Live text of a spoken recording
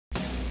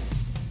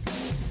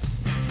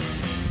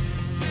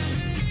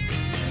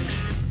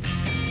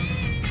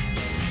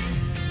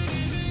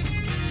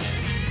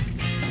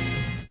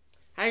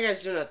How you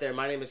guys doing out there?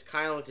 My name is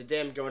Kyle, and today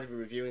I'm going to be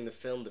reviewing the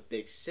film The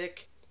Big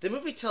Sick. The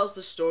movie tells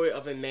the story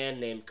of a man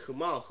named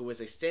Kumail, who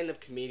is a stand-up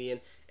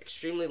comedian,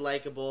 extremely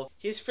likable.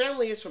 His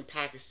family is from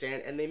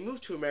Pakistan, and they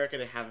moved to America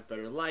to have a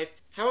better life.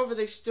 However,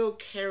 they still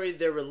carry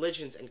their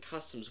religions and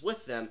customs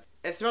with them,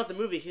 and throughout the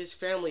movie, his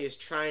family is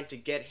trying to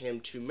get him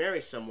to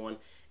marry someone,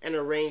 an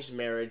arranged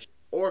marriage,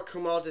 or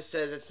Kumail just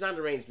says it's not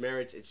arranged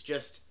marriage, it's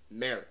just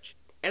marriage.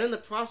 And in the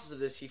process of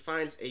this, he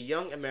finds a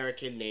young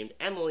American named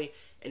Emily,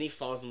 and he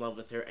falls in love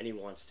with her and he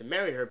wants to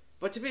marry her.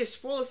 But to be as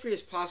spoiler-free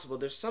as possible,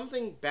 there's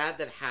something bad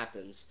that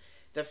happens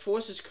that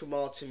forces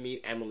Kumail to meet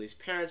Emily's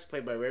parents,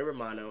 played by Ray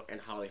Romano and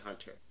Holly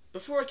Hunter.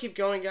 Before I keep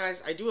going,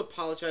 guys, I do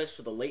apologize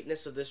for the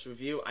lateness of this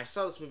review. I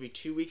saw this movie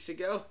 2 weeks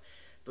ago,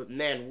 but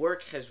man,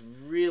 work has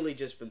really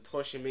just been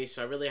pushing me,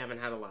 so I really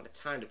haven't had a lot of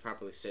time to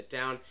properly sit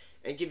down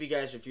and give you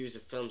guys reviews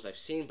of films I've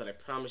seen, but I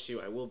promise you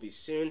I will be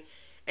soon.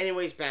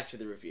 Anyways, back to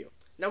the review.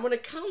 Now, when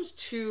it comes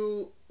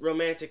to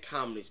romantic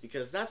comedies,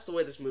 because that's the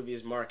way this movie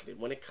is marketed,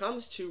 when it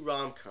comes to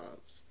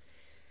rom-coms,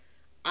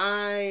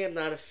 I am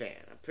not a fan.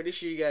 I'm pretty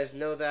sure you guys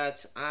know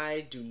that.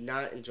 I do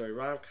not enjoy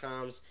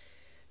rom-coms.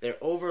 They're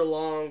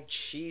overlong,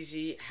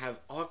 cheesy, have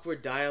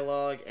awkward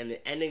dialogue, and an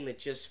ending that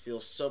just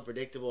feels so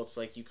predictable. It's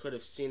like you could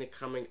have seen it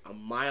coming a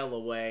mile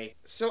away.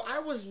 So I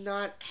was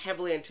not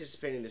heavily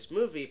anticipating this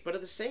movie, but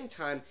at the same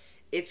time,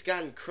 it's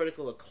gotten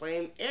critical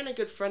acclaim, and a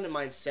good friend of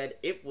mine said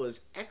it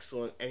was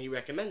excellent, and he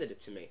recommended it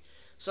to me.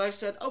 So I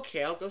said,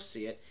 okay, I'll go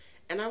see it,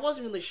 and I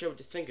wasn't really sure what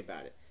to think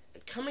about it.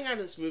 And coming out of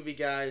this movie,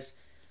 guys,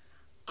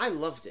 I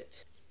loved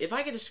it. If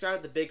I could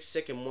describe The Big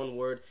Sick in one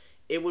word,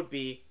 it would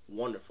be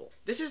wonderful.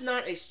 This is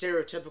not a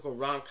stereotypical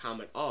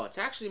rom-com at all. It's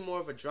actually more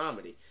of a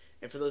dramedy.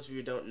 And for those of you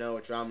who don't know,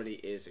 a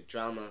dramedy is a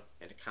drama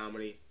and a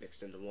comedy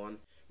mixed into one.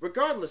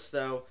 Regardless,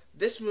 though,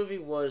 this movie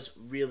was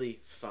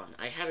really fun.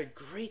 I had a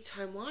great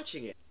time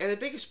watching it. And the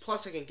biggest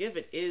plus I can give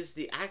it is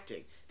the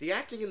acting. The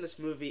acting in this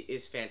movie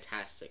is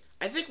fantastic.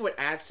 I think what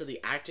adds to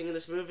the acting in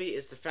this movie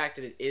is the fact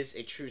that it is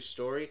a true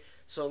story,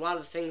 so a lot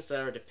of the things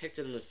that are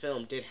depicted in the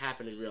film did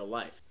happen in real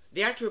life.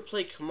 The actor who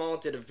played Kumail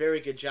did a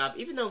very good job.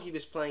 Even though he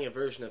was playing a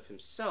version of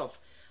himself,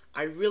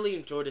 I really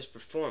enjoyed his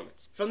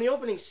performance. From the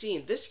opening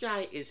scene, this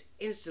guy is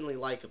instantly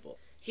likable.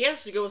 He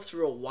has to go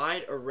through a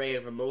wide array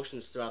of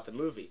emotions throughout the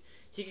movie.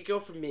 He could go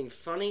from being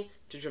funny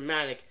to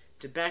dramatic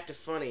to back to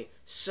funny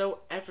so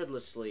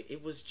effortlessly.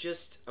 It was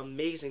just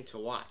amazing to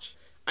watch.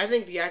 I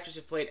think the actress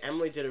who played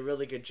Emily did a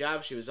really good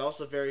job. She was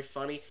also very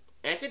funny.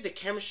 And I think the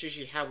chemistry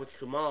she had with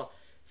Kumail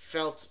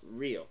felt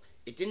real.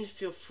 It didn't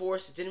feel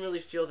forced. It didn't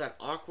really feel that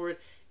awkward.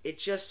 It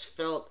just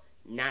felt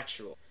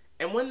natural.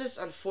 And when this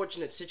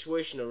unfortunate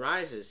situation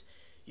arises,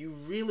 you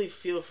really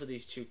feel for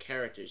these two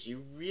characters.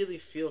 You really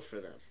feel for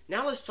them.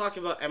 Now let's talk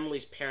about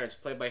Emily's parents,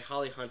 played by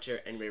Holly Hunter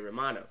and Ray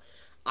Romano.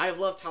 I've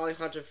loved Holly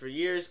Hunter for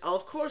years. I'll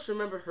of course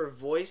remember her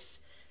voice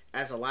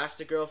as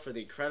Elastigirl for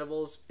The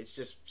Incredibles. It's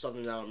just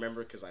something that I'll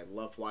remember because I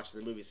loved watching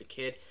the movie as a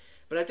kid.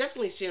 But I've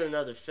definitely seen her in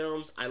other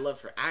films. I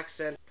love her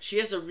accent. She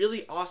has a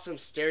really awesome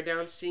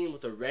stare-down scene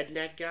with a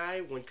redneck guy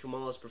when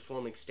Kumail is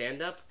performing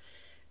stand-up.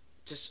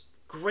 Just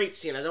great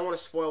scene. I don't want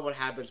to spoil what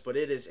happens, but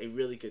it is a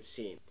really good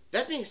scene.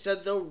 That being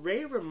said, though,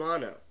 Ray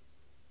Romano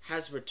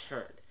has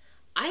returned.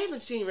 I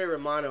haven't seen Ray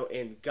Romano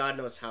in God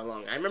knows how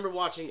long. I remember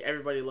watching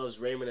Everybody Loves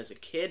Raymond as a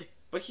kid,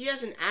 but he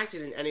hasn't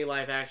acted in any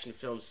live-action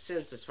films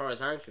since, as far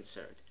as I'm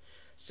concerned.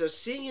 So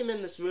seeing him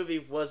in this movie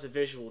was a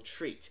visual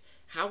treat.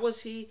 How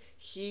was he?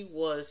 He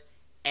was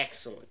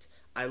excellent.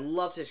 I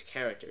loved his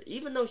character.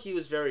 Even though he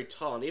was very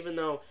tall, and even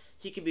though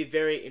he could be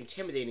very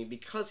intimidating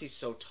because he's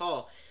so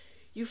tall,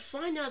 you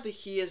find out that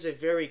he is a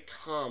very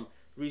calm,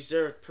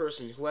 reserved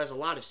person who has a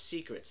lot of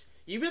secrets.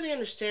 You really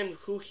understand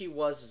who he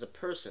was as a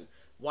person,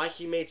 why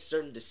he made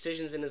certain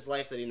decisions in his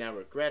life that he now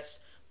regrets,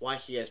 why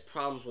he has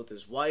problems with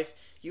his wife.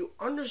 You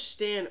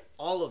understand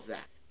all of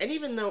that. And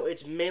even though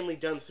it's mainly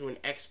done through an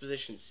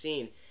exposition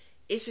scene,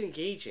 it's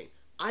engaging.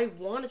 I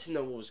wanted to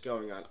know what was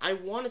going on. I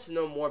wanted to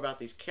know more about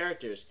these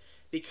characters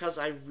because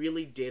I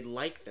really did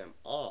like them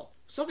all.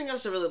 Something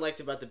else I really liked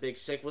about The Big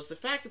Sick was the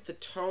fact that the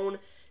tone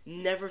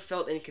never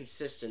felt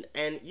inconsistent.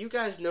 And you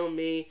guys know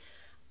me,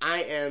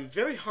 I am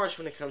very harsh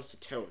when it comes to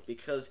tone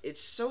because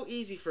it's so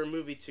easy for a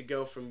movie to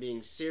go from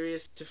being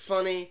serious to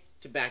funny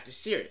to back to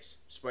serious.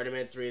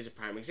 Spider-Man 3 is a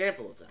prime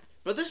example of that.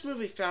 But this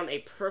movie found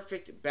a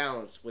perfect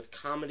balance with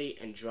comedy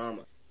and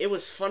drama. It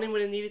was funny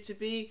when it needed to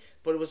be,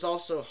 but it was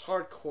also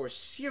hardcore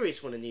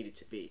serious when it needed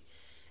to be.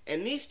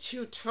 And these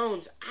two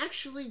tones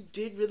actually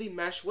did really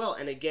mesh well,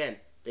 and again,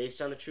 based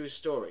on a true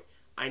story.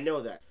 I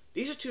know that.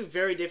 These are two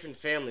very different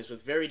families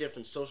with very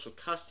different social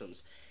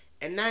customs,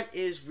 and that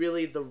is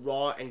really the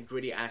raw and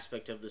gritty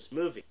aspect of this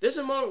movie. There's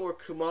a moment where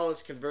Kumail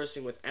is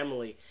conversing with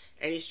Emily,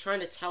 and he's trying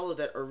to tell her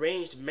that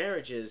arranged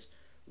marriages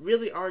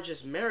really are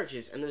just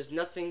marriages, and there's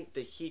nothing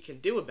that he can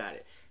do about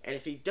it. And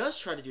if he does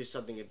try to do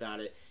something about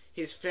it,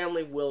 his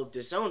family will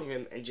disown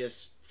him and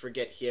just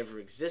forget he ever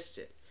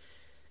existed.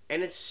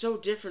 And it's so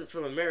different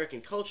from American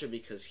culture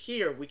because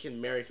here we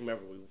can marry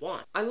whomever we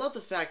want. I love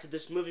the fact that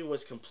this movie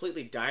was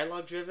completely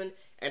dialogue driven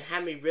and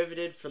had me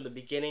riveted from the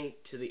beginning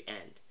to the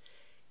end.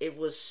 it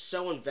was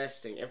so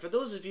investing. And for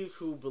those of you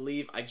who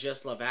believe I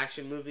just love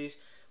action movies,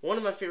 one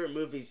of my favorite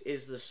movies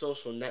is The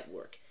Social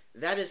Network.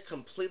 That is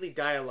completely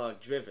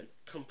dialogue driven.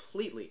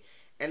 Completely.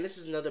 And this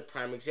is another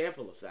prime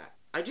example of that.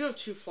 I do have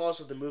two flaws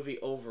with the movie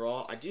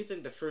overall. I do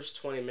think the first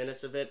 20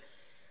 minutes of it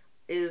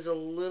is a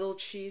little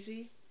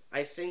cheesy.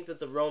 I think that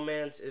the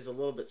romance is a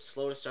little bit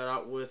slow to start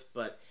out with,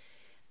 but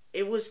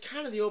it was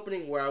kind of the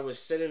opening where I was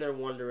sitting there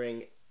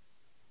wondering,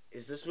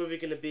 is this movie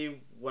going to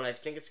be what I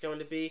think it's going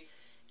to be?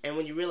 And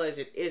when you realize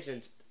it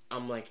isn't,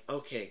 I'm like,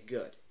 okay,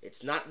 good.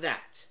 It's not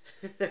that.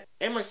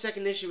 And my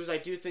second issue is I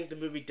do think the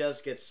movie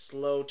does get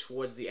slow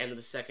towards the end of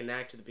the second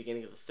act to the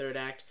beginning of the third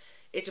act.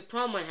 It's a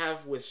problem I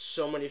have with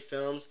so many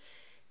films.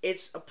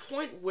 It's a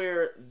point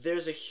where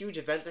there's a huge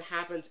event that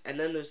happens, and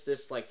then there's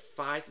this like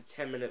 5 to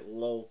 10 minute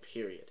lull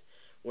period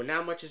where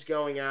not much is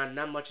going on,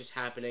 not much is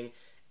happening,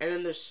 and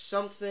then there's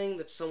something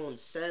that someone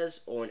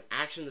says or an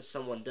action that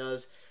someone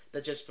does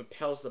that just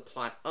propels the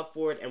plot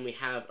upward, and we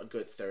have a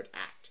good third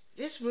act.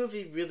 This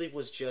movie really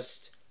was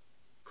just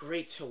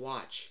great to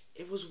watch.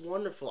 It was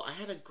wonderful. I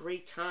had a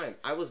great time.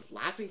 I was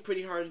laughing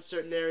pretty hard in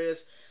certain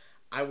areas.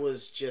 I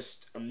was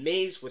just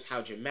amazed with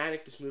how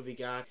dramatic this movie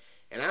got,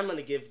 and I'm going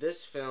to give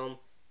this film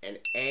an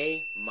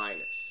A-.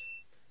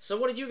 So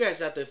what did you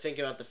guys out there think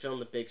about the film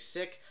The Big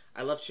Sick?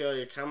 I love to hear all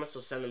your comments,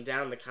 so send them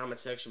down in the comment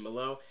section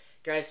below.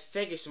 Guys,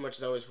 thank you so much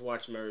as always for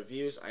watching my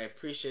reviews. I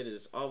appreciate it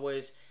as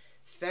always.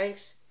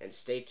 Thanks, and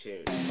stay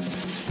tuned.